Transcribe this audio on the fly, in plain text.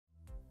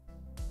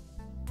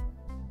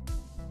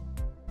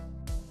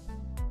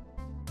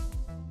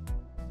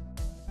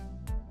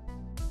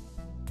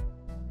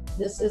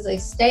This is a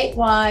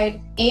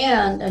statewide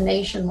and a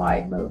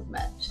nationwide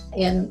movement.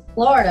 In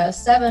Florida,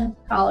 7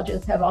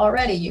 colleges have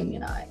already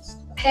unionized.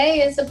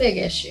 Pay is a big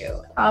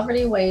issue.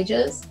 Poverty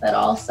wages, but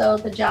also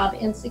the job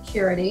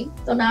insecurity.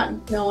 So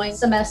not knowing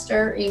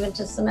semester, even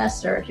to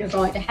semester, if you're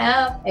going to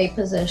have a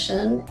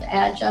position.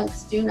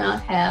 Adjuncts do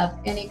not have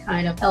any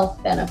kind of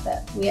health benefit.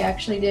 We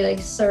actually did a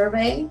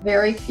survey.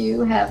 Very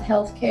few have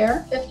health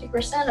care.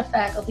 50% of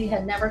faculty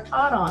had never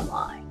taught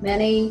online.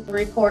 Many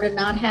reported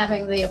not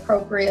having the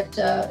appropriate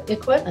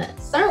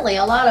equipment. Certainly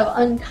a lot of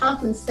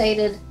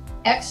uncompensated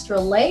extra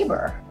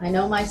labor. I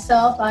know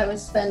myself, I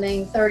was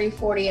spending 30,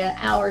 40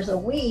 hours a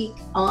week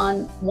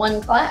on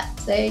one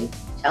class. They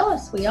tell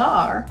us we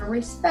are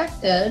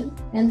respected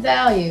and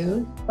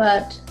valued,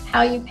 but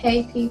how you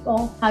pay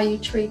people, how you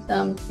treat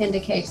them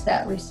indicates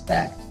that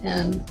respect,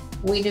 and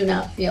we do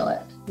not feel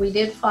it. We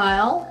did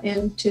file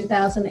in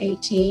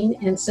 2018,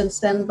 and since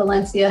then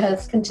Valencia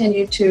has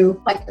continued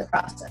to fight the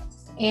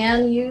process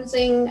and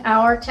using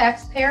our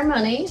taxpayer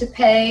money to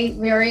pay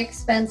very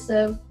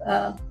expensive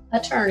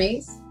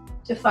attorneys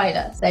to fight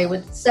us. They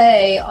would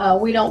say,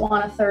 we don't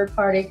want a third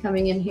party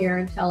coming in here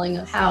and telling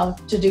us how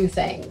to do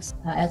things.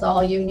 As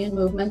all union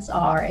movements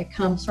are, it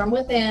comes from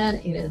within,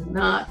 it is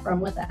not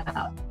from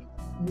without.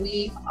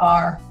 We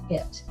are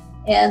it.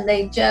 And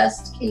they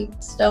just keep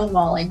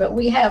stonewalling, but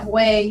we have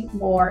way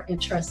more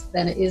interest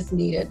than is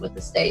needed with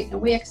the state. And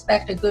we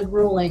expect a good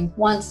ruling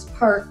once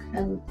PERC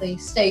and the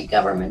state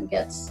government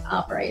gets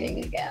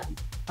operating again.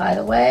 By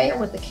the way,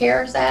 with the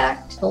CARES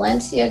Act,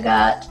 Valencia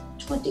got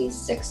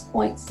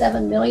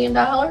 $26.7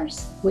 million.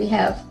 We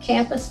have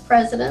campus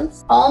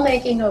presidents all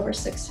making over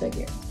 6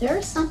 figures. There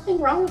is something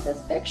wrong with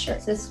this picture.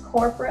 This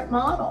corporate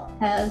model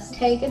has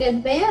taken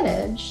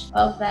advantage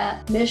of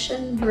that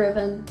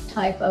mission-driven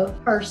type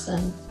of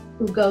person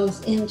who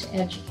goes into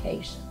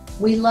education.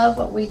 We love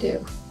what we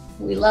do.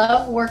 We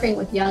love working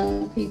with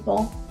young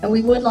people, and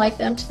we would like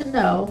them to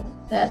know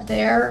that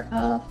their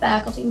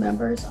faculty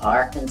members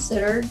are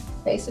considered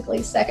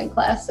basically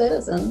second-class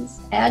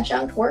citizens.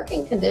 Adjunct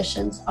working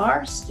conditions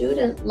are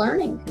student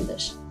learning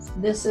conditions.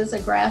 This is a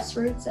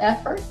grassroots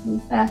effort,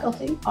 and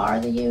faculty are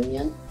the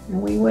union, and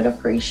we would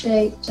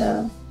appreciate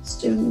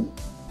student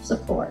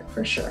support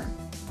for sure.